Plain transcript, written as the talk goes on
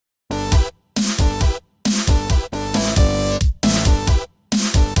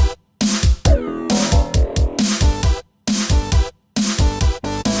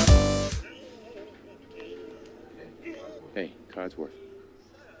Codsworth.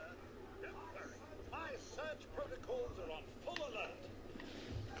 My search protocols are on full alert.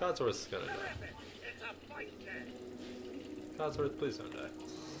 Codsworth's gonna die. It's a fight day. Codsworth, please don't die.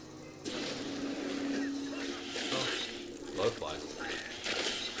 Oh, blowfly.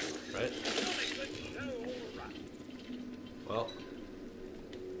 Right? Well,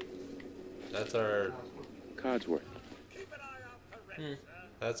 that's our... Codsworth. Keep an eye out for Rex, sir.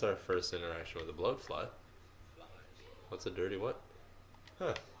 That's our first interaction with the bloatfly. What's a dirty what?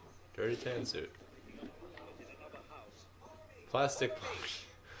 Huh. Dirty tan suit. Plastic punch.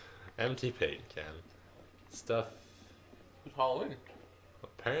 Empty paint can. Stuff. It's Halloween.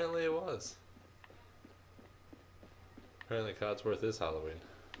 Apparently it was. Apparently Codsworth is Halloween.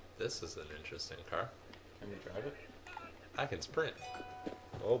 This is an interesting car. Can we drive it? I can sprint.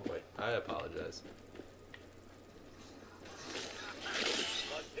 Oh boy, I apologize.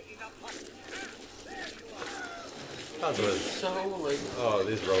 Codsworth. So, like... Oh,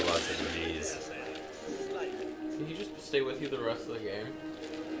 these robots are knees. Can he just stay with you the rest of the game?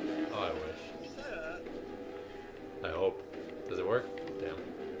 Oh, I wish. I hope. Does it work? Damn.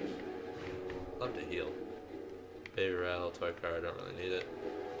 Love to heal. Baby rattle, toy car, I don't really need it.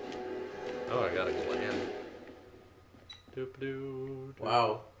 Oh, I got a gland. Doop-a-doo.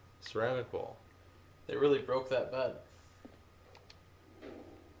 Wow. Ceramic wall. They really broke that bed.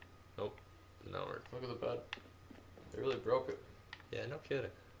 Nope. Did not work. Look at the bed. They really broke it. Yeah, no kidding.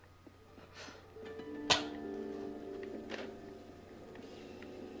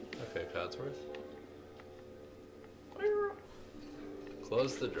 Okay, Codsworth. Fire.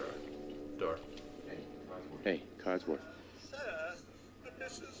 Close the door. Door. Hey, Codsworth. Sir,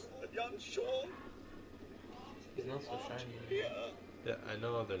 this is the young Sean. He's not so shiny. Here. Yeah, I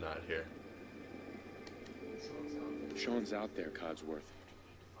know they're not here. Sean's out there, Codsworth.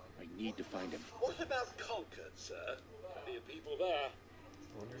 I need to find him. What about Concord, sir? Plenty of people there.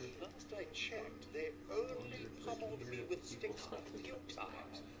 Last I checked, they only pummeled me with sticks a few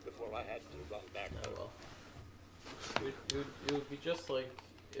times before I had to run back. Oh well. It would be just like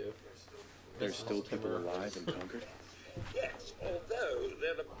if... There's still people alive in Concord? Yes, although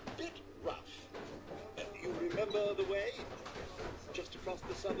they're a bit rough. You remember the way? Just across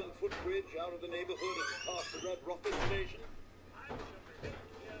the southern footbridge, out of the neighborhood and past the Red Rocket Station?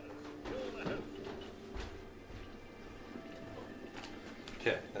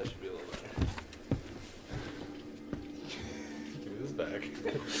 Okay, that should be a little better. Give me this back.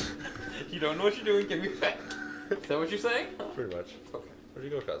 You don't know what you're doing, give me back. Is that what you're saying? Pretty much. Okay. Where'd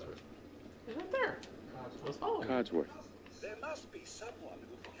you go, Codsworth? He's right there. Let's follow him. Codsworth. There must be someone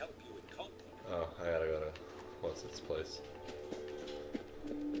who can help you in Concord. Oh, I gotta go to... What's its place?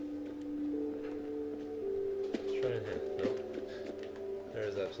 Let's try in here. Nope.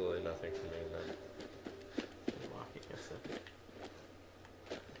 There's absolutely nothing for me in there. Walk against it.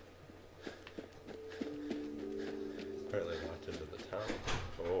 Apparently walked into the town.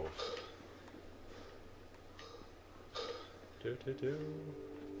 Oh. Do.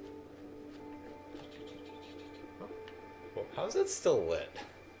 Well, how's it still lit?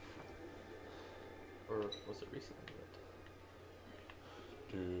 Or was it recently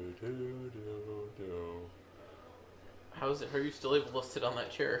lit? Do. How is it? Are you still able to sit on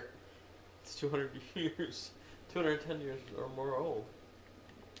that chair? It's 200 years, 210 years or more old.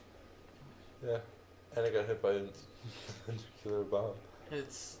 Yeah. And it got hit by a nuclear bomb.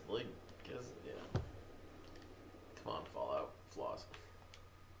 It's like, yeah. Come on, Fallout. Flaws.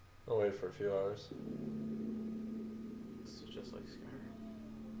 I'll wait for a few hours. This is just like Skyrim.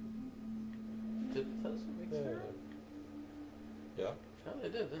 Did Bethesda make Yeah. Skyrim? Yeah. Yeah, they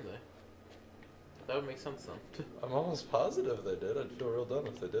did, didn't they? That would make sense then. I'm almost positive they did. I'd feel real dumb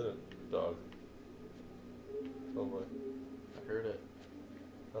if they didn't. Dog. Oh boy. I heard it.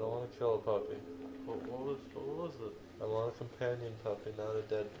 I don't want to kill a puppy. What was it? I want a companion puppy, not a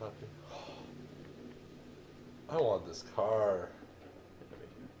dead puppy. I want this car.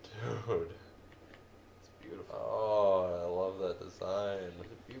 Dude. It's beautiful. Oh, I love that design.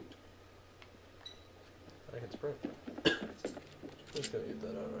 It's a beaut. I can sprint. Just gonna get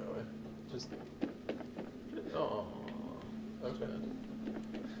that out right away. Just... Oh. Okay.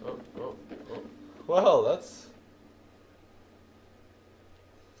 Oh. Well, that's...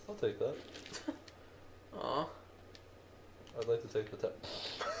 I'll take that. Aw. I'd like to take the tap.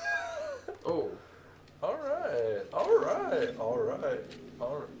 Oh. Alright. Alright.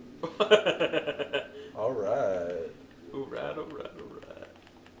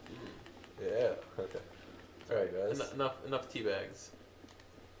 Yeah, okay. Alright, guys. Enough tea bags.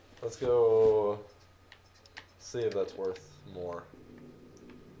 Let's go see if that's worth more.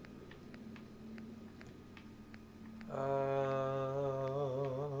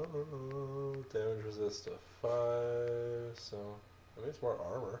 resist to 5, so I mean it's more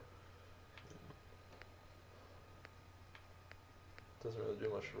armor. Doesn't really do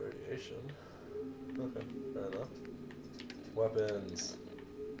much for radiation. Okay, fair enough. Weapons.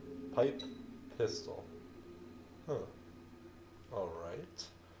 Pipe, pistol. Huh. Alright.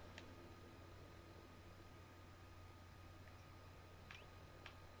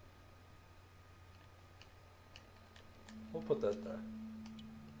 We'll put that there.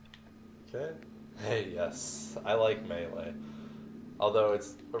 Okay. Hey, yes. I like melee. Although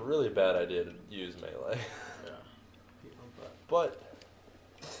it's a really bad idea to use melee. Yeah. But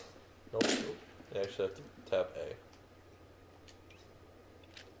nope. You actually have to tap A.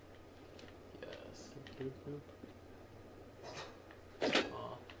 Yes.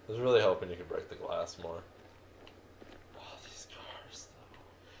 I was really hoping you could break the glass more. Oh, these cars,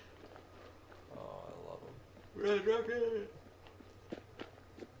 though. Oh, I love them. Red Rocket!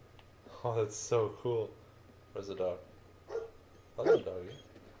 Oh, that's so cool. Where's the dog? Hello, doggy.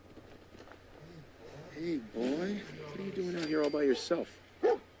 Hey, boy. What are you doing out here all by yourself?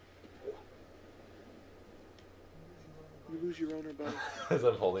 You lose your owner, buddy? As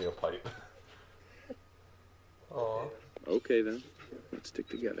I'm holding a pipe. Aw. Okay, then. Let's stick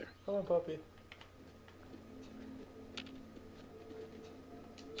together. Come on, puppy.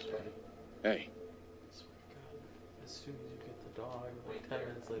 Hey, As soon as you get the dog, like 10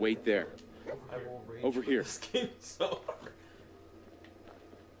 minutes later. wait there. I will rage Over quit here. This game so hard.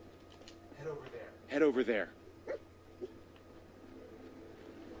 Head over there. Head over there.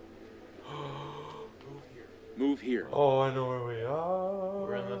 Move here. Oh, I know where we are.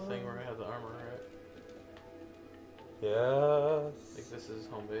 We're in the thing where I have the armor, right? Yes. I think this is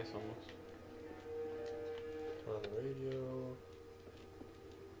home base almost. Turn on the radio.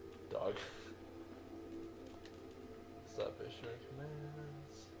 Dog. Stop issuing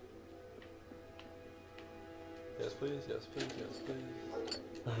commands. Yes, please. Yes, please. Yes, please.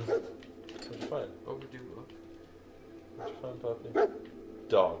 What'd you find? Overdue book. What'd you find, puppy?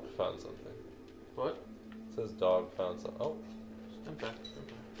 Dog found something. What? It says dog found something. Oh, Okay.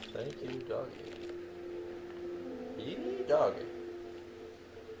 thank you, doggy. Yee, doggy.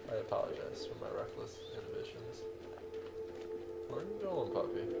 I apologize for my reckless inhibitions. Where are you going,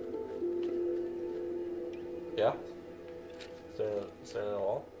 puppy? Yeah? Staring at a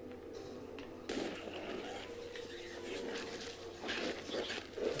wall?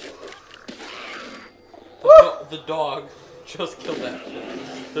 The dog just killed that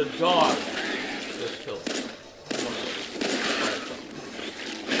shit. The dog just killed it.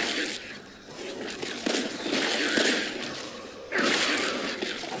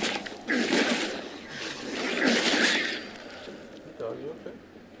 Dog, you okay?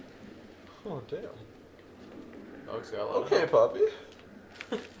 Oh, damn. Dog's got a lot of Okay, help. puppy.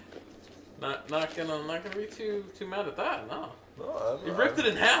 Not gonna be too mad at that. No. No, You ripped it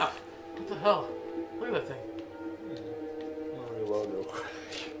in half. What the hell? Look at that thing. I'm gonna reload real quick.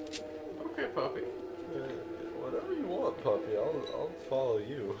 Okay, puppy. Whatever you want, puppy. I'll follow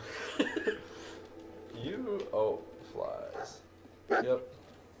you. You. Oh, flies. Yep.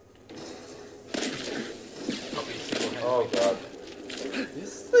 Puppy single-handedly. Oh god.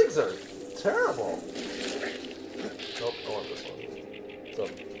 These things are terrible. Nope, I want this one. It's a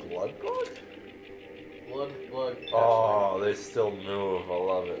blood bug? Blood. Oh, they still move. I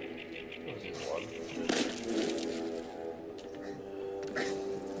love it. Let's use one.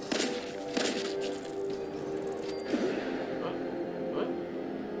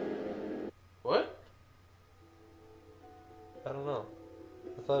 What? I don't know.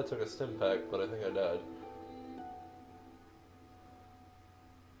 I thought I took a stim pack, but I think I died.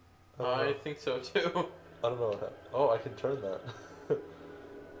 I don't I know. think so too. I don't know what happened. Oh, I can turn that.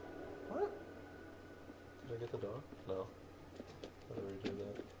 What? Did I get the dog? No. How do we do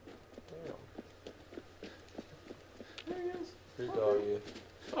that? Damn. There he is. Free doggy.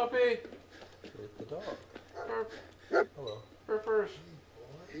 Puppy. With the dog. Hello. Purpers.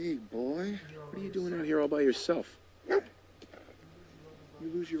 Hey, boy. What are you doing out here all by yourself? You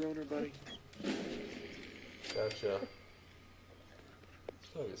lose your owner, buddy? Gotcha. This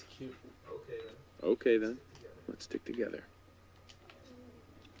dog is cute. Okay, then. Let's stick together.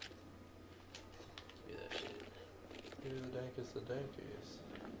 Give me that shit. You're the dankest of dankies.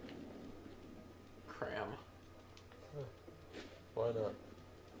 Cram. Why not?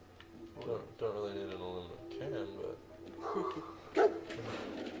 Don't really need an aluminum can, but... What? What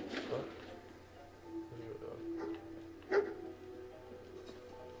are you doing?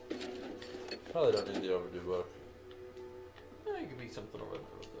 Probably don't need the overdue book. Yeah, you could beat something over there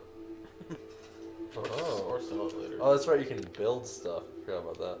with it. Oh. Or sell it later. Oh, that's right, you can build stuff. I forgot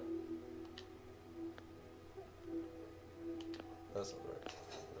about that. That's not right.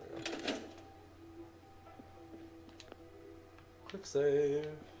 There we go. Quick save.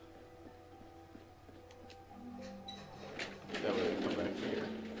 That way we come back here.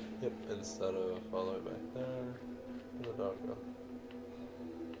 Yep, instead of all the way back there. Where'd the dog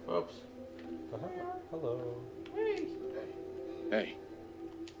go? Oops. Hello. Hey. Hey,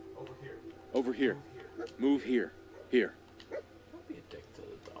 Over here. over here. Move here. Here. Don't be a dick to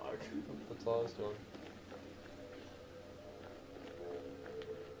the dog. That's all I was doing.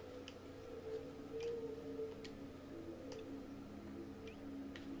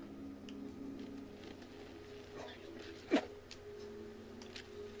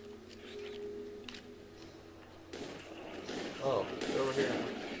 Oh, it's over here.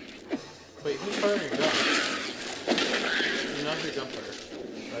 Wait, who's firing your gun? You're not your gunfire.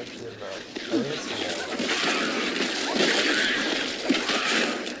 I did not. I didn't see that.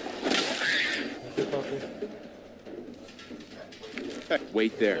 Okay, puppy. Hey,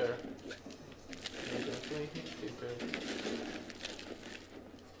 wait there. There. Yeah, definitely stupid.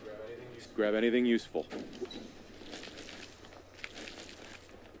 Grab anything useful.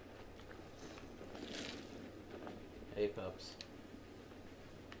 Hey, pups.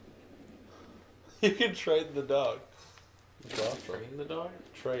 You can trade the dog. It's awesome. Train the dog?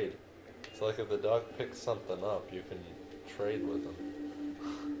 Trade. So like if the dog picks something up, you can trade with them.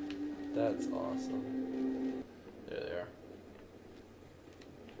 That's awesome. There they are.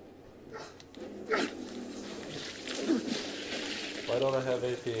 Why don't I have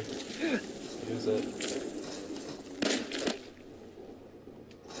AP? Use it.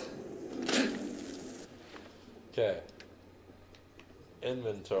 Okay.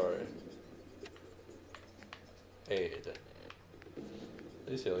 Inventory. Aid.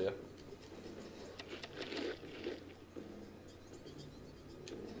 Please heal ya.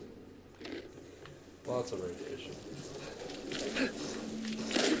 Lots of radiation.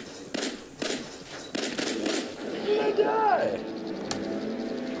 Did I die?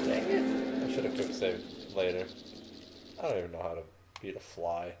 Dang it. I should have quick saved later. I don't even know how to beat a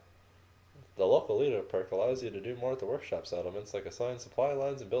fly. The local leader perk allows you to do more at the workshop settlements, like assign supply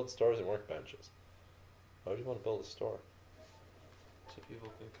lines and build stores and workbenches. Why would you want to build a store? So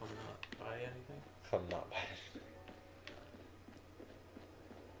people can come and not buy anything? Come not by anything.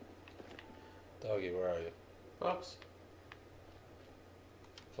 Doggy, where are you? Pups.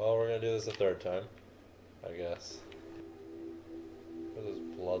 Well, we're gonna do this a third time, I guess. What are those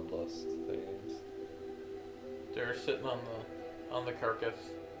bloodlust things? They're sitting on the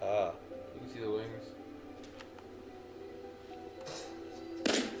carcass. Ah, You can see the wings.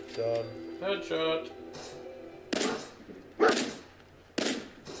 done. Headshot.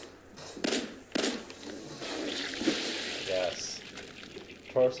 Yes.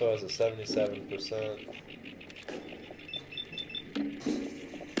 Torso has a 77%.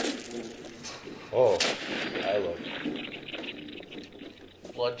 Oh, I look.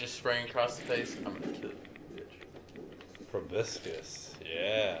 Blood just spraying across the face. I'm gonna kill you, bitch. Proboscis.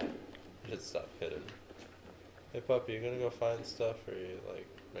 Yeah. You should stop hitting. Hey puppy, you gonna go find stuff or you like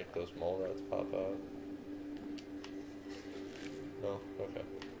make those mole rats pop out? No? Okay.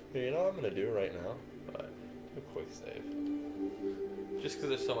 Here, you know what I'm gonna do right now? Do a quick save. Just because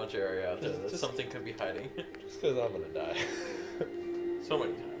there's so much area out there that Just- something could be hiding. Just because I'm gonna die. So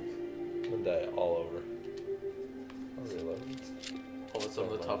many times. I'm gonna die all over. I'll reload. All of a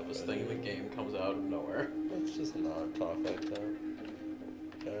sudden, the toughest thing in the game comes out of nowhere. Let's just not talk like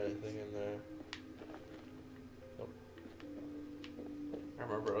that. Got anything in there? Nope. I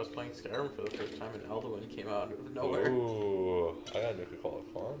remember I was playing Skyrim for the first time and Alduin came out of nowhere. Ooh, I got Nuka-Cola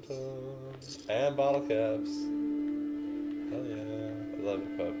Quantum. And bottle caps. Hell yeah. I love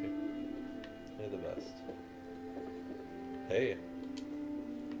you, puppy. You're the best. Hey.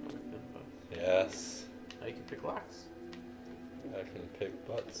 Yes. Now you can pick locks. I can pick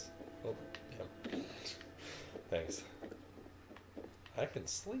butts. Oh, yeah. Thanks. I can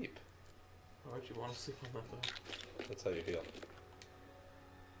sleep. Why would you want to sleep on that though? That's how you heal.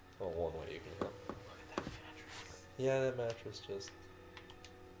 Well, one way you can heal. Look at that mattress. Yeah, that mattress just...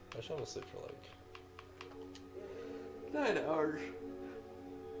 I should almost sleep for like... 9 hours.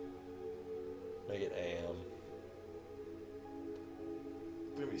 Make it AM.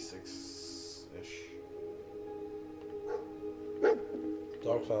 Maybe 6-ish.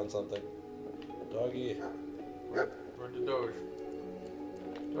 Dog found something. Doggy. Where'd the Doge?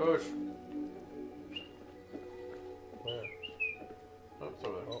 Doge! Where? Oh, it's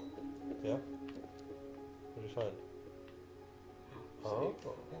over there. Oh. Yeah? What did you find? Oh.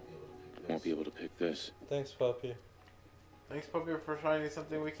 Won't be able to pick this. Thanks, puppy. Thanks, Puppy, for finding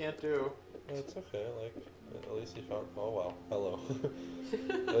something we can't do. It's okay, like, at least he found... Oh, wow. Hello.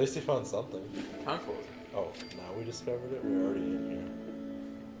 At least he found something. Concourse. Oh, now we discovered it? We're already in here.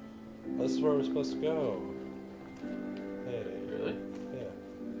 This is where we're supposed to go. Hey. Really? Yeah.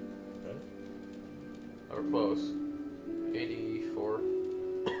 Right? Oh, we're close. 84.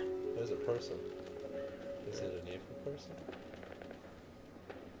 There's a person. Is it an evil person?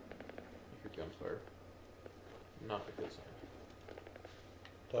 Here comes fire. Not a good sign.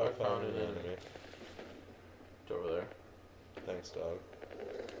 Dog I found found an an enemy. It's over there. Thanks, dog.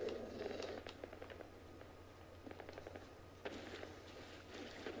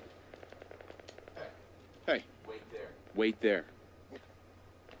 Hey, Wait there. wait there.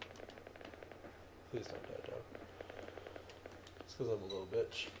 Please don't die, dog. It's because I'm a little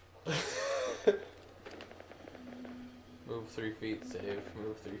bitch. Move 3 feet, save.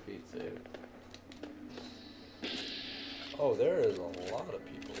 Move 3 feet, save. Oh, there is a lot of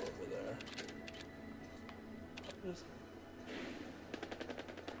people over there.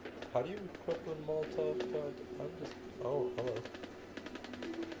 How do you equip a Molotov gun? I'm just... Oh, hello.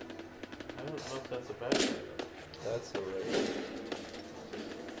 I don't know if that's a bad thing. That's a raid.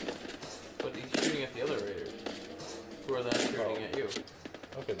 But he's shooting at the other raiders. Who are then shooting at you.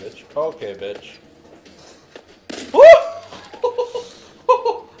 Okay, bitch. Okay, bitch.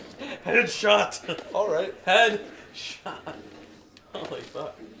 Headshot! Alright. Headshot! Holy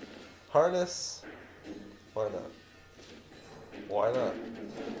fuck. Harness. Why not? Why not?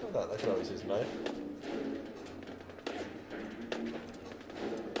 Why not? I can always use a knife.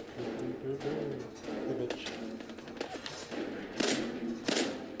 Hey, bitch.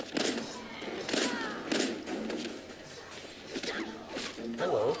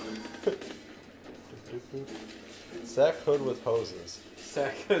 Hello. Sack hood with hoses.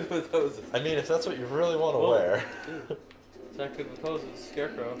 Sack hood with hoses. I mean, if that's what you really want to Well, wear. Dude. Sack hood with hoses.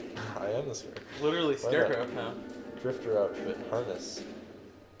 Scarecrow. I am the scarecrow. Literally Why scarecrow now. Drifter outfit, harness.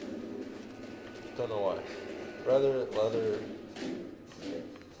 Don't know why. Leather.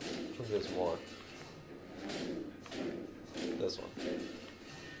 Which one gives more? This one.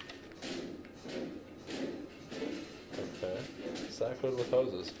 Okay. Sack hood with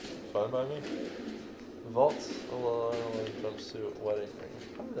hoses. Fine by me. Vault, alarm, jumpsuit, wedding ring.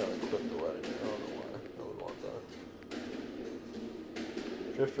 Probably not equip the wedding ring. I don't know why I would want that.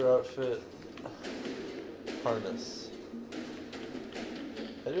 Drifter outfit. Harness.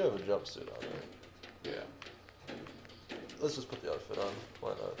 I do have a jumpsuit on, right? Yeah. Let's just put the outfit on. Why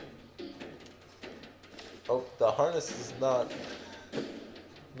not? Oh, the harness is not a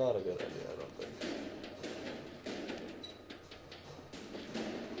good idea, I don't think.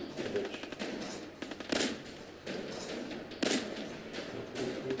 Bitch.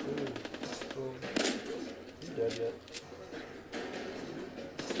 Boom. You dead yet?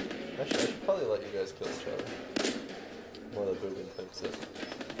 Actually, I should probably let you guys kill each other. More than Boogan thinks it.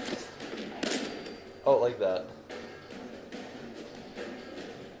 Oh, like that.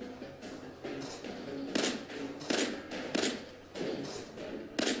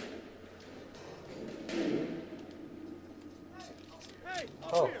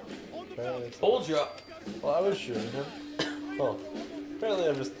 Oh. Hold you up. Well, I was shooting him. Oh. Apparently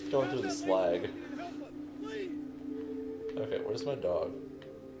I'm just going through the slag. Okay, where's my dog?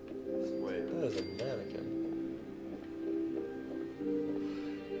 Wait. That is a mannequin.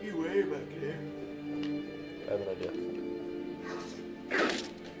 You way back here. I have an idea.